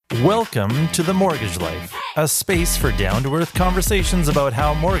Welcome to The Mortgage Life, a space for down-to-earth conversations about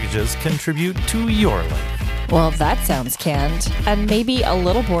how mortgages contribute to your life. Well, that sounds canned and maybe a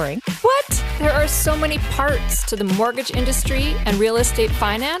little boring. What? There are so many parts to the mortgage industry and real estate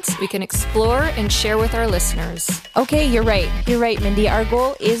finance we can explore and share with our listeners. Okay, you're right. You're right, Mindy. Our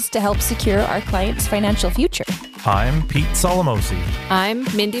goal is to help secure our clients' financial future. I'm Pete Solomosi. I'm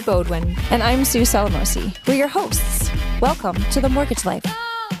Mindy Bodwin. And I'm Sue Solomosi. We're your hosts. Welcome to The Mortgage Life.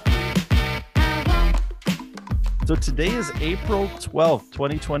 So today is April 12th,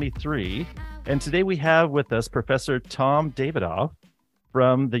 2023, and today we have with us Professor Tom Davidoff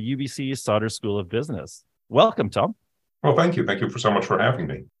from the UBC Sauder School of Business. Welcome, Tom. Well, thank you. Thank you so much for having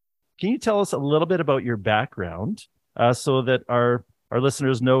me. Can you tell us a little bit about your background so that our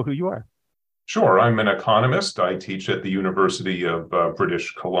listeners know who you are? Sure. I'm an economist. I teach at the University of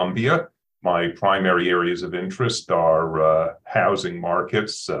British Columbia. My primary areas of interest are housing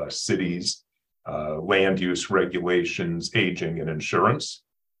markets, cities, land use regulations, aging, and insurance.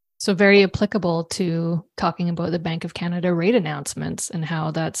 So very applicable to talking about the Bank of Canada rate announcements and how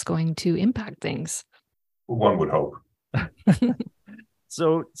that's going to impact things. One would hope.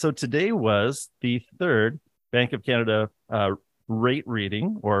 So today was the third Bank of Canada rate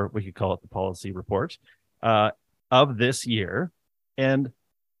reading, or we could call it the policy report, of this year. And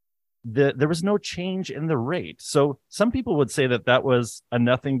there was no change in the rate. So some people would say that was a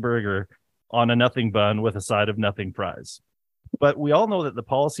nothing burger on a nothing bun with a side of nothing fries. But we all know that the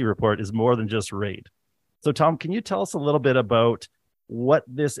policy report is more than just rate. So Tom, can you tell us a little bit about what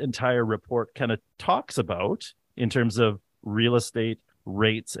this entire report kind of talks about in terms of real estate,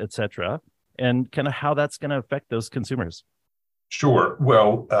 rates, et cetera, and kind of how that's going to affect those consumers? Sure.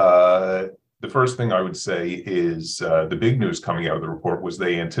 Well, the first thing I would say is the big news coming out of the report was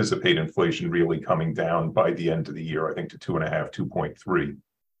they anticipate inflation really coming down by the end of the year, I think to 2.5, 2.3.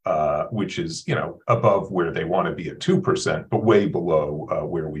 Which is, above where they want to be at 2%, but way below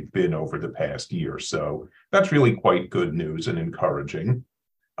where we've been over the past year. So that's really quite good news and encouraging.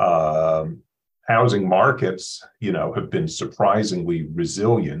 Housing markets, have been surprisingly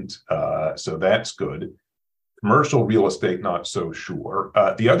resilient. So that's good. Commercial real estate, not so sure.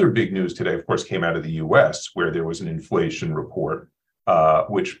 The other big news today, of course, came out of the US, where there was an inflation report,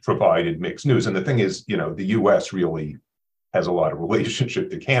 which provided mixed news. And the thing is, the US really has a lot of relationship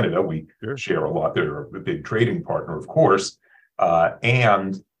to Canada. We share a lot. They're a big trading partner, of course.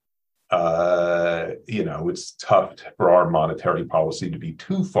 It's tough for our monetary policy to be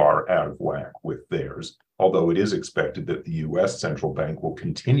too far out of whack with theirs, although it is expected that the U.S. central bank will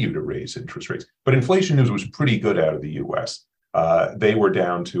continue to raise interest rates. But inflation news was pretty good out of the U.S. They were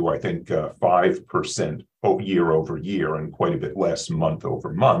down to, I think, 5% year over year and quite a bit less month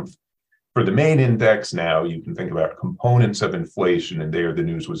over month. For the main index now, you can think about components of inflation, and there the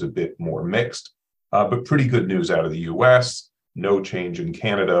news was a bit more mixed, but pretty good news out of the US, no change in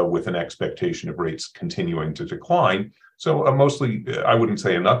Canada with an expectation of rates continuing to decline. So mostly, I wouldn't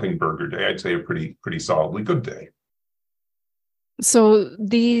say a nothing burger day, I'd say a pretty solidly good day. So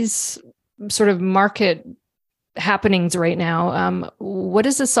these sort of market happenings right now, what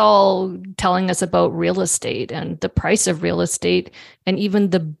is this all telling us about real estate and the price of real estate and even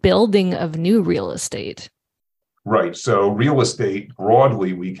the building of new real estate? Right. So real estate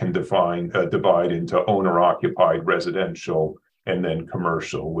broadly, we can divide into owner-occupied residential and then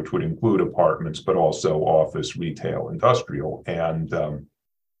commercial, which would include apartments, but also office, retail, industrial. And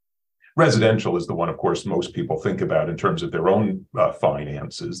residential is the one, of course, most people think about in terms of their own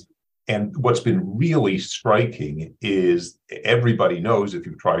finances. And what's been really striking is everybody knows if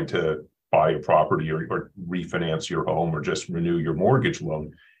you've tried to buy a property or refinance your home or just renew your mortgage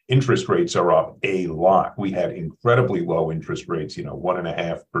loan, interest rates are up a lot. We had incredibly low interest rates,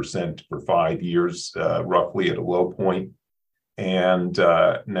 1.5% for 5 years, roughly at a low point. And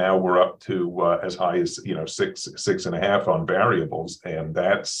now we're up to as high as, 6.5 on variables. And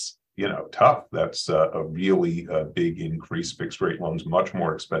that's tough. That's a really big increase. Fixed rate loans much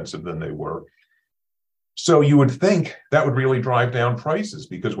more expensive than they were. So you would think that would really drive down prices,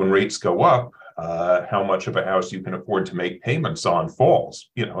 because when rates go up, how much of a house you can afford to make payments on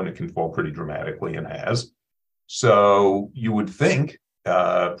falls, and it can fall pretty dramatically and has. So you would think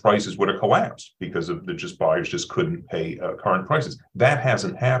prices would have collapsed because of buyers just couldn't pay current prices. That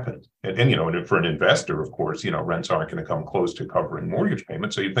hasn't happened. And for an investor, of course, rents aren't going to come close to covering mortgage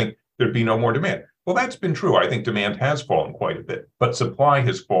payments. So you'd think there'd be no more demand. Well, that's been true. I think demand has fallen quite a bit, but supply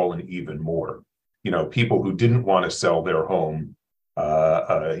has fallen even more. People who didn't want to sell their home,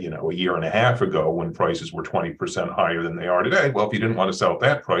 a year and a half ago when prices were 20% higher than they are today. Well, if you didn't want to sell at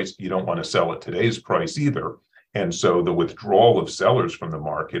that price, you don't want to sell at today's price either. And so the withdrawal of sellers from the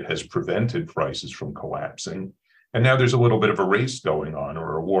market has prevented prices from collapsing. And now there's a little bit of a race going on,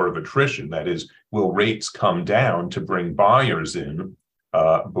 or a war of attrition. That is, will rates come down to bring buyers in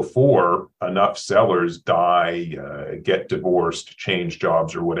before enough sellers die, get divorced, change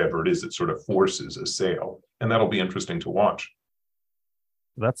jobs, or whatever it is that sort of forces a sale? And that'll be interesting to watch.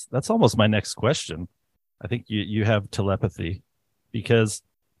 That's almost my next question. I think you have telepathy, because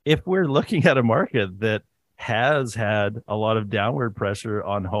if we're looking at a market that has had a lot of downward pressure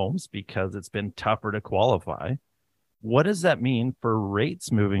on homes because it's been tougher to qualify, what does that mean for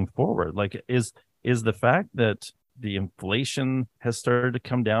rates moving forward? Like, is the fact that the inflation has started to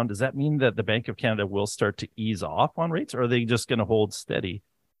come down, does that mean that the Bank of Canada will start to ease off on rates, or are they just going to hold steady?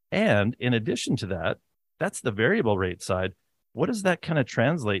 And in addition to that, that's the variable rate side. What does that kind of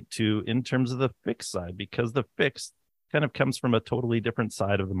translate to in terms of the fixed side? Because the fixed kind of comes from a totally different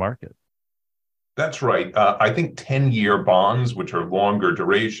side of the market. That's right. I think 10-year bonds, which are longer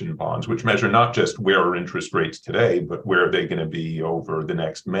duration bonds, which measure not just where are interest rates today, but where are they going to be over the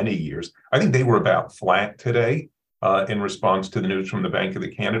next many years, I think they were about flat today in response to the news from the Bank of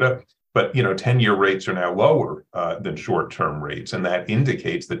Canada. But 10-year rates are now lower than short-term rates, and that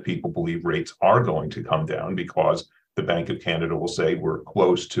indicates that people believe rates are going to come down, because the Bank of Canada will say we're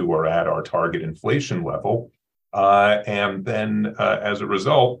close to or at our target inflation level, and then as a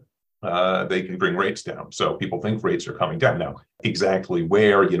result, they can bring rates down. So people think rates are coming down. Now, exactly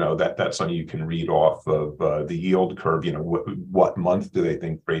where, that's something you can read off of the yield curve. What month do they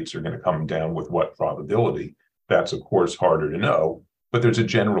think rates are going to come down with what probability? That's, of course, harder to know. But there's a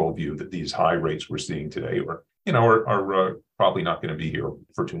general view that these high rates we're seeing today are probably not going to be here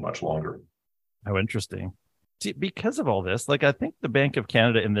for too much longer. How interesting. See, because of all this, I think the Bank of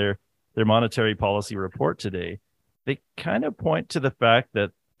Canada in their monetary policy report today, they kind of point to the fact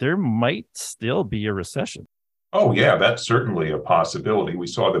that there might still be a recession. Oh, yeah, that's certainly a possibility. We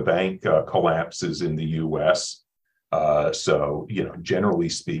saw the bank collapses in the U.S. So, generally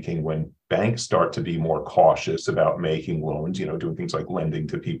speaking, when banks start to be more cautious about making loans, doing things like lending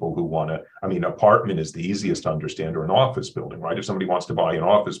to people who want to, apartment is the easiest to understand, or an office building, right? If somebody wants to buy an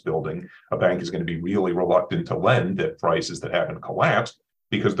office building, a bank is going to be really reluctant to lend at prices that haven't collapsed,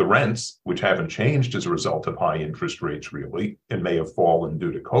 because the rents, which haven't changed as a result of high interest rates really, and may have fallen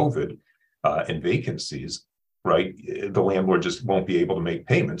due to COVID and vacancies, right? The landlord just won't be able to make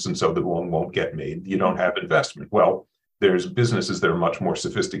payments, and so the loan won't get made. You don't have investment. Well, there's businesses that are much more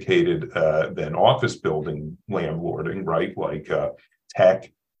sophisticated than office building landlording, right? Like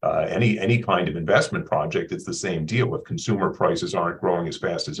tech, any kind of investment project, it's the same deal. If consumer prices aren't growing as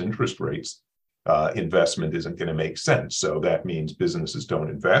fast as interest rates, investment isn't going to make sense. So that means businesses don't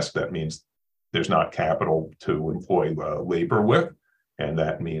invest. That means there's not capital to employ labor with. And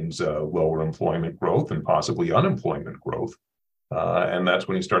that means lower employment growth and possibly unemployment growth. And that's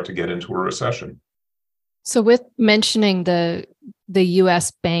when you start to get into a recession. So with mentioning the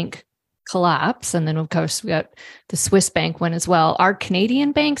US bank collapse, and then of course we got the Swiss bank one as well, are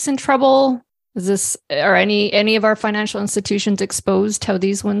Canadian banks in trouble? Are any of our financial institutions exposed how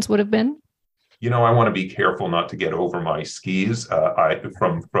these ones would have been? I want to be careful not to get over my skis.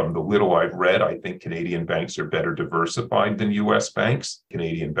 From the little I've read, I think Canadian banks are better diversified than U.S. banks.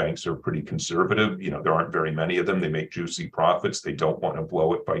 Canadian banks are pretty conservative. There aren't very many of them. They make juicy profits. They don't want to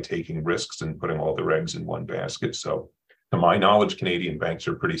blow it by taking risks and putting all their eggs in one basket. So, to my knowledge, Canadian banks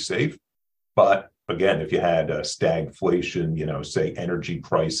are pretty safe. But again, if you had stagflation, say energy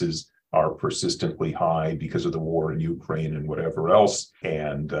prices are persistently high because of the war in Ukraine and whatever else,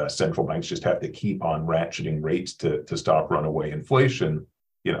 and central banks just have to keep on ratcheting rates to stop runaway inflation,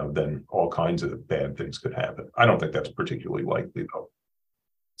 then all kinds of bad things could happen. I don't think that's particularly likely, though.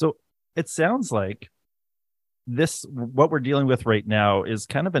 So it sounds like what we're dealing with right now is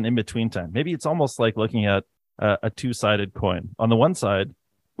kind of an in-between time. Maybe it's almost like looking at a two-sided coin. On the one side,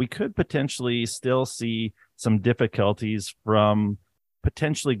 we could potentially still see some difficulties from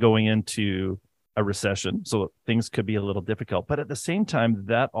potentially going into a recession. So things could be a little difficult. But at the same time,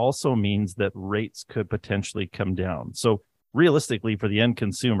 that also means that rates could potentially come down. So realistically, for the end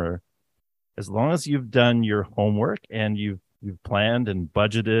consumer, as long as you've done your homework and you've planned and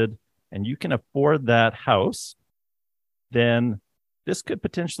budgeted and you can afford that house, then this could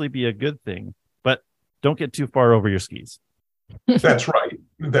potentially be a good thing. But don't get too far over your skis. That's right.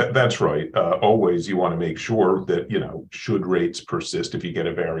 That's right. Always you want to make sure that, should rates persist, if you get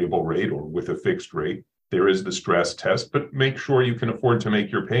a variable rate or with a fixed rate, there is the stress test, but make sure you can afford to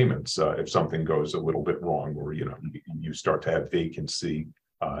make your payments if something goes a little bit wrong, or, you start to have vacancy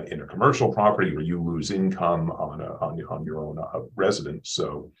in a commercial property, or you lose income on your own residence.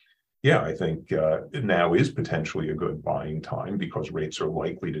 So Yeah, I think now is potentially a good buying time because rates are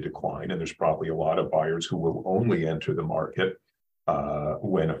likely to decline, and there's probably a lot of buyers who will only enter the market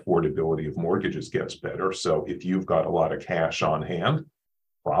when affordability of mortgages gets better. So if you've got a lot of cash on hand,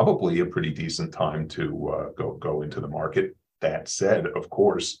 probably a pretty decent time to go into the market. That said, of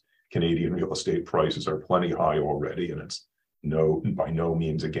course, Canadian real estate prices are plenty high already, and it's by no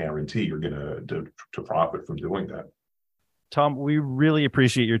means a guarantee you're going to profit from doing that. Tom, we really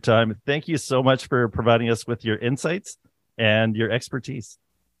appreciate your time. Thank you so much for providing us with your insights and your expertise.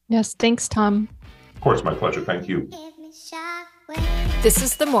 Yes, thanks, Tom. Of course, my pleasure. Thank you. This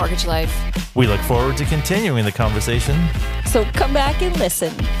is The Mortgage Life. We look forward to continuing the conversation. So come back and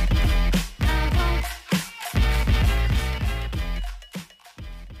listen.